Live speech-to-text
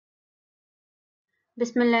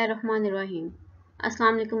Bismillahirrahmanirrahim.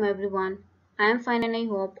 Assalamu alaikum everyone. I am fine and I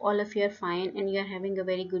hope all of you are fine and you are having a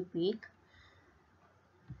very good week.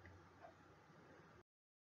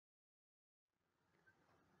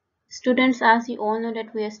 Students, as you all know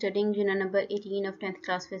that we are studying unit number 18 of 10th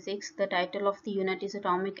class physics. The title of the unit is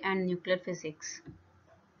Atomic and Nuclear Physics.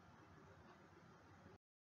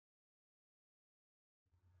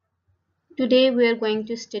 Today we are going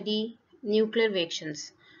to study nuclear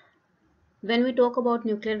reactions. When we talk about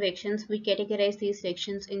nuclear reactions, we categorize these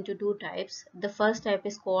reactions into two types. The first type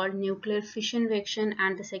is called nuclear fission reaction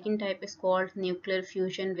and the second type is called nuclear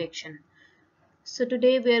fusion reaction. So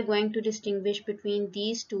today we are going to distinguish between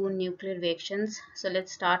these two nuclear reactions. So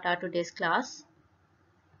let's start our today's class.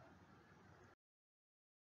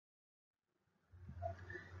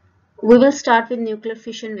 We will start with nuclear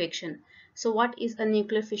fission reaction. So what is a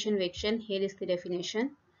nuclear fission reaction? Here is the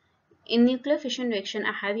definition. In nuclear fission reaction,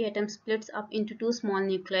 a heavy atom splits up into two small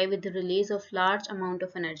nuclei with the release of large amount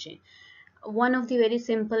of energy. One of the very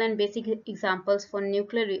simple and basic examples for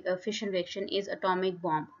nuclear fission reaction is atomic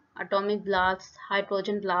bomb. Atomic blast,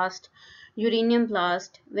 hydrogen blast, uranium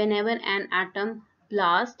blast. Whenever an atom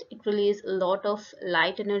blast, it releases a lot of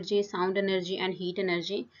light energy, sound energy and heat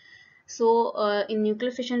energy. So in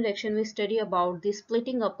nuclear fission reaction, we study about the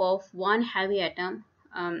splitting up of one heavy atom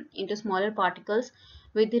into smaller particles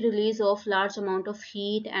with the release of large amount of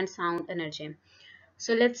heat and sound energy.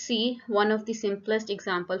 So let's see one of the simplest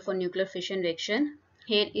example for nuclear fission reaction.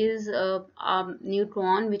 Here is a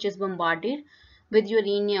neutron which is bombarded with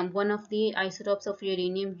uranium, one of the isotopes of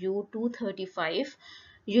uranium U-235.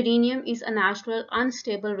 Uranium is a natural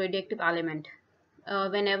unstable radioactive element.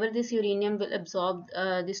 Whenever this uranium will absorb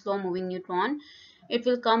the slow moving neutron, it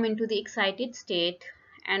will come into the excited state,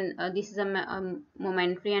 and this is a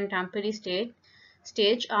momentary and temporary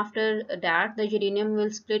stage. After that, the uranium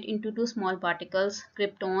will split into two small particles,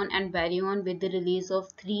 krypton and baryon, with the release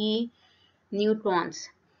of three neutrons.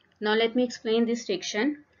 Now let me explain this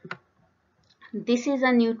reaction. This is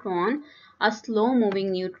a neutron, a slow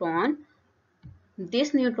moving neutron.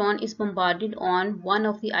 This neutron is bombarded on one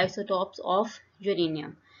of the isotopes of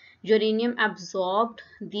uranium. Uranium absorbed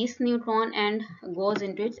this neutron and goes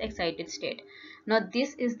into its excited state. Now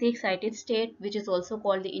this is the excited state, which is also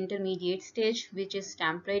called the intermediate stage, which is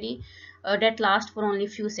temporary, that lasts for only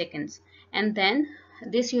few seconds. And then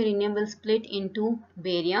this uranium will split into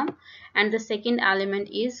barium, and the second element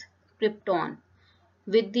is krypton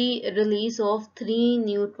with the release of three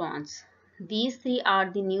neutrons. These three are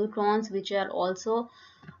the neutrons which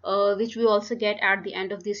we also get at the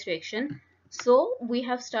end of this reaction. So we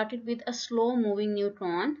have started with a slow moving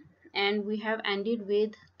neutron and we have ended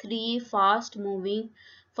with three fast moving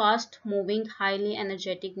highly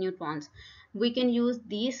energetic neutrons. We can use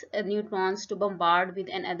these neutrons to bombard with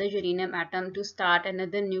another uranium atom to start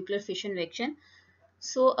another nuclear fission reaction.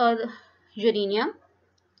 So uranium,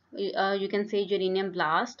 you can say uranium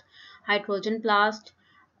blast, hydrogen blast,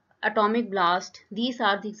 atomic blast. These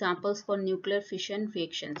are the examples for nuclear fission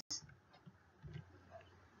reactions.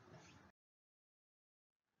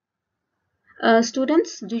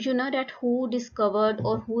 Students, do you know that who discovered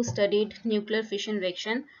or who studied nuclear fission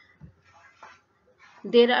reaction?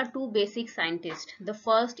 There are two basic scientists. The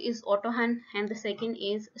first is Otto Hahn and the second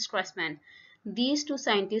is Strassman. These two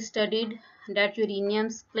scientists studied that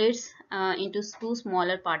uranium splits into two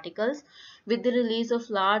smaller particles with the release of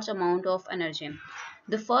large amount of energy.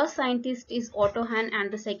 The first scientist is Otto Hahn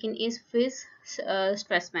and the second is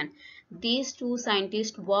Strassman. These two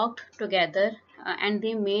scientists worked together and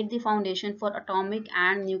they made the foundation for atomic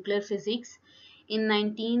and nuclear physics in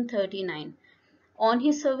 1939. On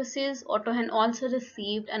his services, Otto Hahn also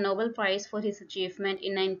received a Nobel Prize for his achievement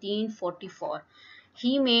in 1944.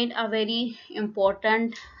 He made a very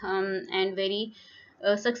important and very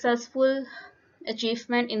successful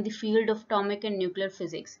achievement in the field of atomic and nuclear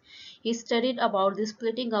physics. He studied about the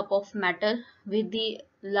splitting up of matter with the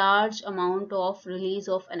large amount of release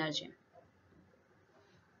of energy.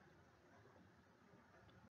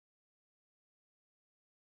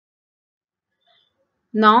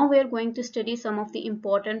 Now we are going to study some of the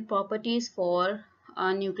important properties for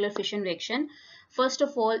nuclear fission reaction. First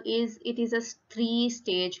of all, it is a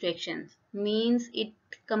three-stage reaction, means it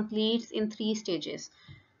completes in three stages.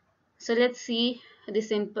 So let's see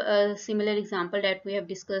the similar example that we have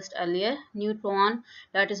discussed earlier. Neutron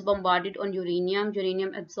that is bombarded on uranium.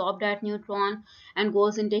 Uranium absorbs that neutron and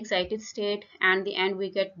goes into excited state, and the end we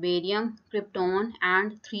get barium, krypton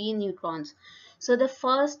and three neutrons. So the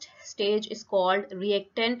first stage is called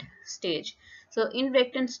reactant stage. So in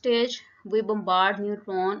reactant stage we bombard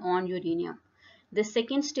neutron on uranium. The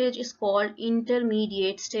second stage is called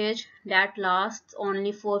intermediate stage, that lasts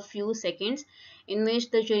only for few seconds, in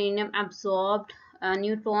which the uranium absorbed a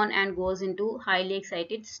neutron and goes into highly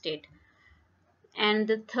excited state. And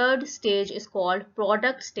the third stage is called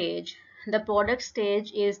product stage. The product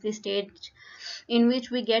stage is the stage in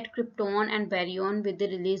which we get krypton and baryon with the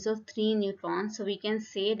release of three neutrons. So we can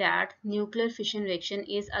say that nuclear fission reaction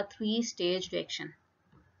is a three-stage reaction.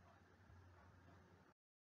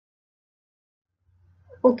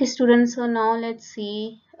 Okay students, so now let's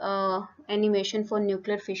see animation for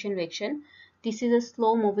nuclear fission reaction. This is a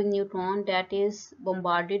slow moving neutron that is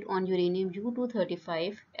bombarded on uranium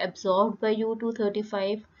U-235, absorbed by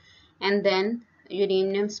U-235, and then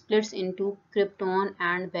uranium splits into krypton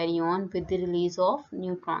and baryon with the release of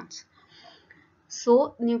neutrons.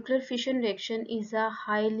 So nuclear fission reaction is a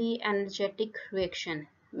highly energetic reaction,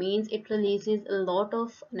 means it releases a lot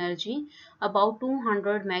of energy. About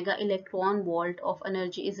 200 mega electron volt of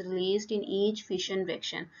energy is released in each fission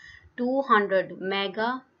reaction. 200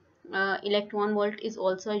 mega electron volt is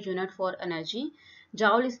also a unit for energy.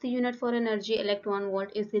 Joule is the unit for energy. Electron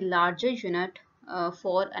volt is the larger unit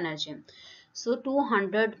for energy. So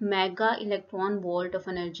 200 mega electron volt of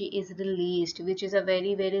energy is released, which is a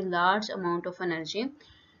very large amount of energy.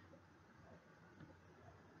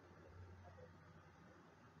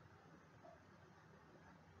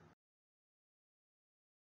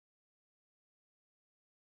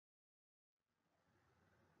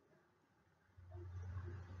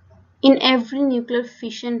 In every nuclear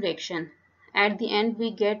fission reaction, at the end we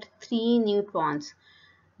get three neutrons.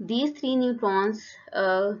 These three neutrons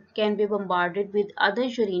can be bombarded with other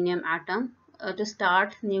uranium atom to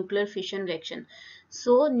start nuclear fission reaction.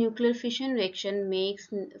 So nuclear fission reaction makes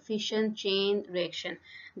fission chain reaction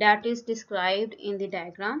that is described in the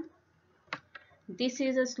diagram. This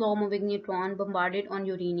is a slow-moving neutron bombarded on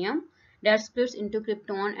uranium that splits into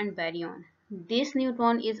krypton and baryon. This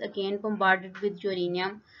neutron is again bombarded with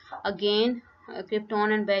uranium. Again,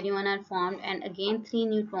 krypton and baryon are formed, and again three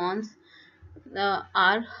neutrons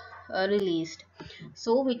are released.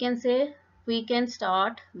 So we can say we can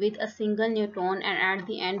start with a single neutron, and at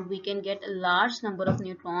the end we can get a large number of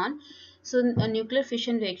neutron. So a nuclear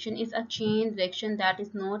fission reaction is a chain reaction that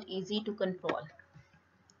is not easy to control.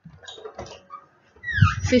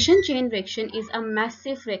 Fission chain reaction is a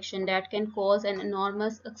massive reaction that can cause an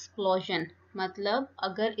enormous explosion. मतलब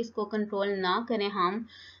अगर इसको control ना करें हम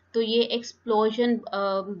तो ये explosion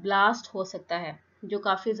blast हो सकता है जो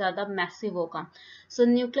काफी ज्यादा मैसिव होगा. So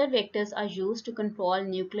nuclear reactors are used to control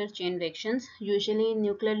nuclear chain reactions. Usually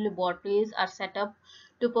nuclear laboratories are set up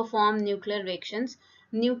to perform nuclear reactions.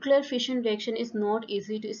 Nuclear fission reaction is not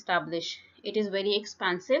easy to establish. It is very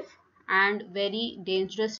expensive and very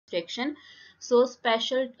dangerous reaction. So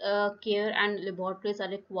special care and laboratories are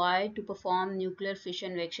required to perform nuclear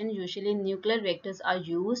fission reaction. Usually nuclear reactors are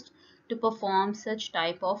used to perform such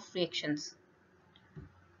type of reactions.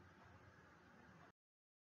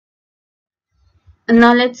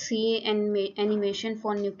 Now let's see an animation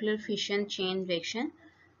for nuclear fission chain reaction.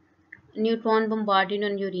 Neutron bombarded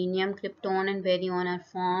on uranium, krypton and baryon are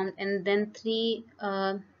formed, and then three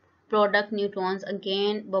product neutrons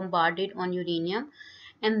again bombarded on uranium,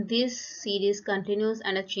 and this series continues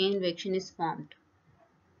and a chain reaction is formed.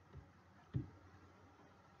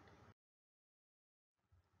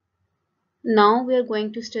 Now we are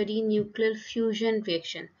going to study nuclear fusion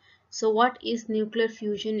reaction. So what is nuclear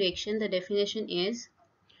fusion reaction? The definition is: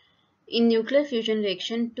 in nuclear fusion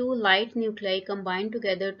reaction, two light nuclei combine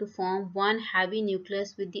together to form one heavy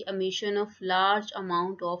nucleus with the emission of large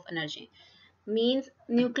amount of energy. Means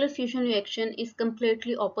nuclear fusion reaction is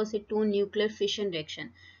completely opposite to nuclear fission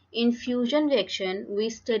reaction. In fusion reaction, we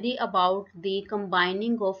study about the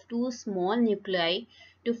combining of two small nuclei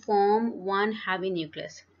to form one heavy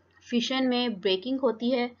nucleus. Fission में breaking होती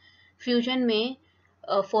है, fusion में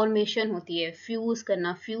formation होती है, fuse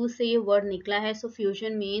करना. Fuse से ये word निकला है. सो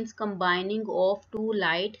fusion means combining of to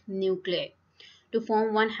light nuclear to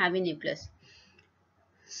form one heavy nucleus.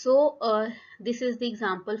 So this is the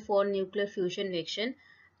example for nuclear fusion reaction.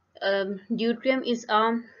 Deuterium is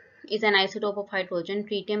an isotope of hydrogen.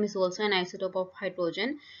 Tritium is also an isotope of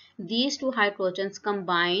hydrogen. These two hydrogens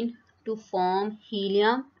combine to form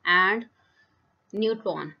helium and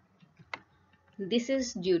neutron. This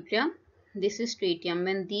is deuterium. This is tritium.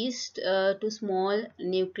 When these two small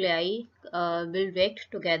nuclei will react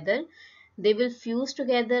together, they will fuse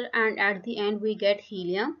together, and at the end we get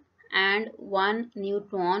helium and one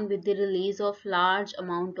neutron with the release of large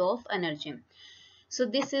amount of energy. So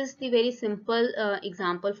this is the very simple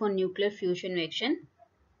example for nuclear fusion reaction.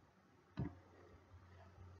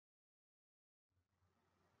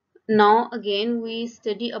 Now again we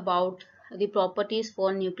study about the properties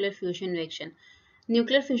for nuclear fusion reaction.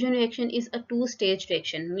 Nuclear fusion reaction is a two-stage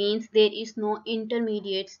reaction, means there is no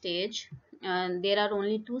intermediate stage, and there are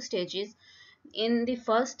only two stages. In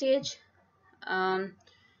um,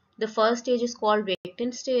 the first stage is called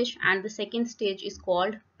reactant stage and the second stage is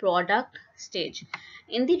called product stage.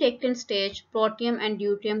 In the reactant stage, protium and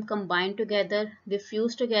deuterium combine together, they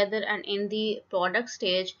fuse together, and in the product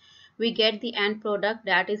stage, we get the end product,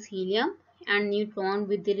 that is helium and neutron,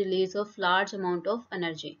 with the release of large amount of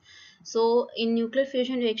energy. So in nuclear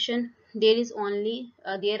fusion reaction, there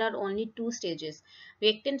are only two stages,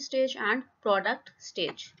 reactant stage and product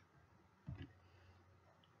stage.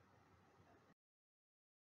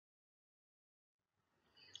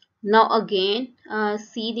 Now again,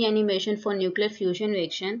 see the animation for nuclear fusion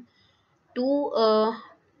reaction. Two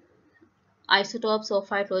isotopes of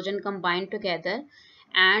hydrogen combine together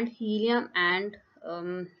and helium and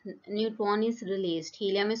neutron is released.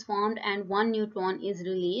 Helium is formed and one neutron is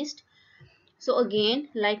released. So again,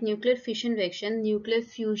 like nuclear fission reaction, nuclear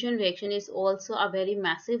fusion reaction is also a very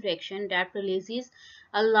massive reaction that releases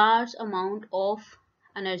a large amount of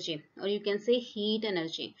energy, or you can say heat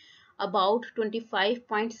energy. About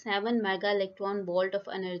 25.7 mega electron volt of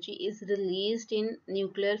energy is released in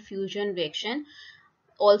nuclear fusion reaction.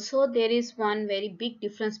 Also, there is one very big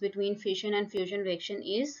difference between fission and fusion reaction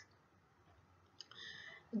is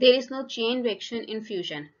there is no chain reaction in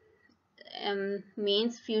fusion.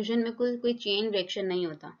 Means fusion में कोई chain reaction नहीं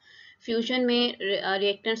होता. Fusion में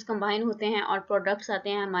reactants combine होते हैं और products आते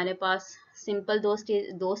हैं हमारे पास. सिंपल टू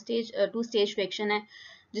स्टेज रिएक्शन है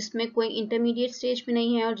जिसमें कोई इंटरमीडिएट स्टेज भी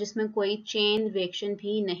नहीं है और जिसमें कोई चेन रिएक्शन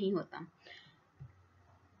भी नहीं होता.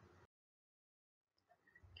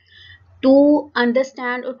 To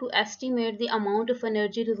understand or to estimate the amount of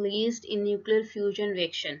energy released in nuclear fusion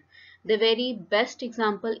reaction, the very best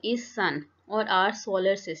example is Sun or our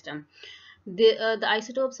solar system. The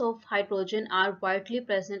isotopes of hydrogen are widely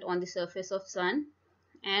present on the surface of Sun,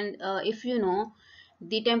 and if you know,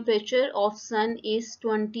 the temperature of Sun is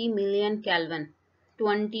 20 million Kelvin.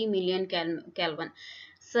 20 million Kelvin.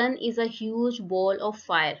 Sun is a huge ball of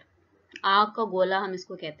fire. आग का गोला हम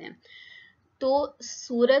इसको कहते हैं. तो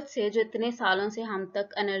सूरज से जो इतने सालों से हम तक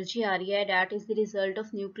एनर्जी आ रही है, that is the result of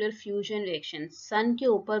nuclear fusion reaction. सन के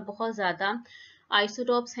ऊपर बहुत ज़्यादा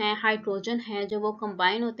आइसोटॉप्स हैं, हाइड्रोजन हैं, जब वो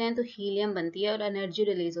कंबाइन होते हैं तो हीलियम बनती है और एनर्जी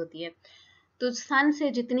रिलीज होती है. तो सन से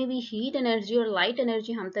जितनी भी हीट एनर्जी और लाइट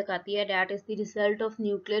एनर्जी हम तक आती है, that is the result of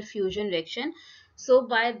nuclear fusion reaction. So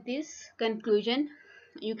by this conclusion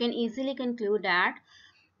you can easily conclude that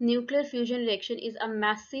nuclear fusion reaction is a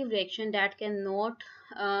massive reaction that cannot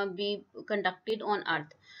be conducted on earth.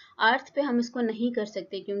 अर्थ पे हम इसको नहीं कर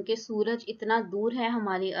सकते क्योंकि सूरज इतना दूर है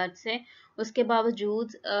हमारी अर्थ से. उसके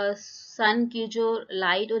बावजूद सन की जो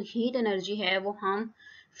लाइट और हीट एनर्जी है वो हम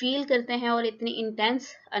फील करते हैं और इतनी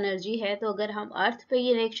इंटेंस एनर्जी है, तो अगर हम अर्थ पे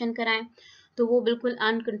ये रिएक्शन कराएं तो वो बिल्कुल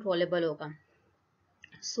अनकंट्रोलेबल होगा.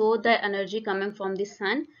 So the energy coming from the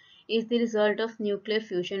sun is the result of nuclear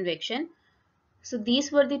fusion reaction. So these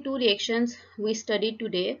were the two reactions we studied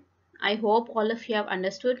today. I hope all of you have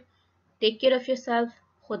understood. Take care of yourself.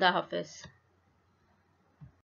 Khuda Hafiz.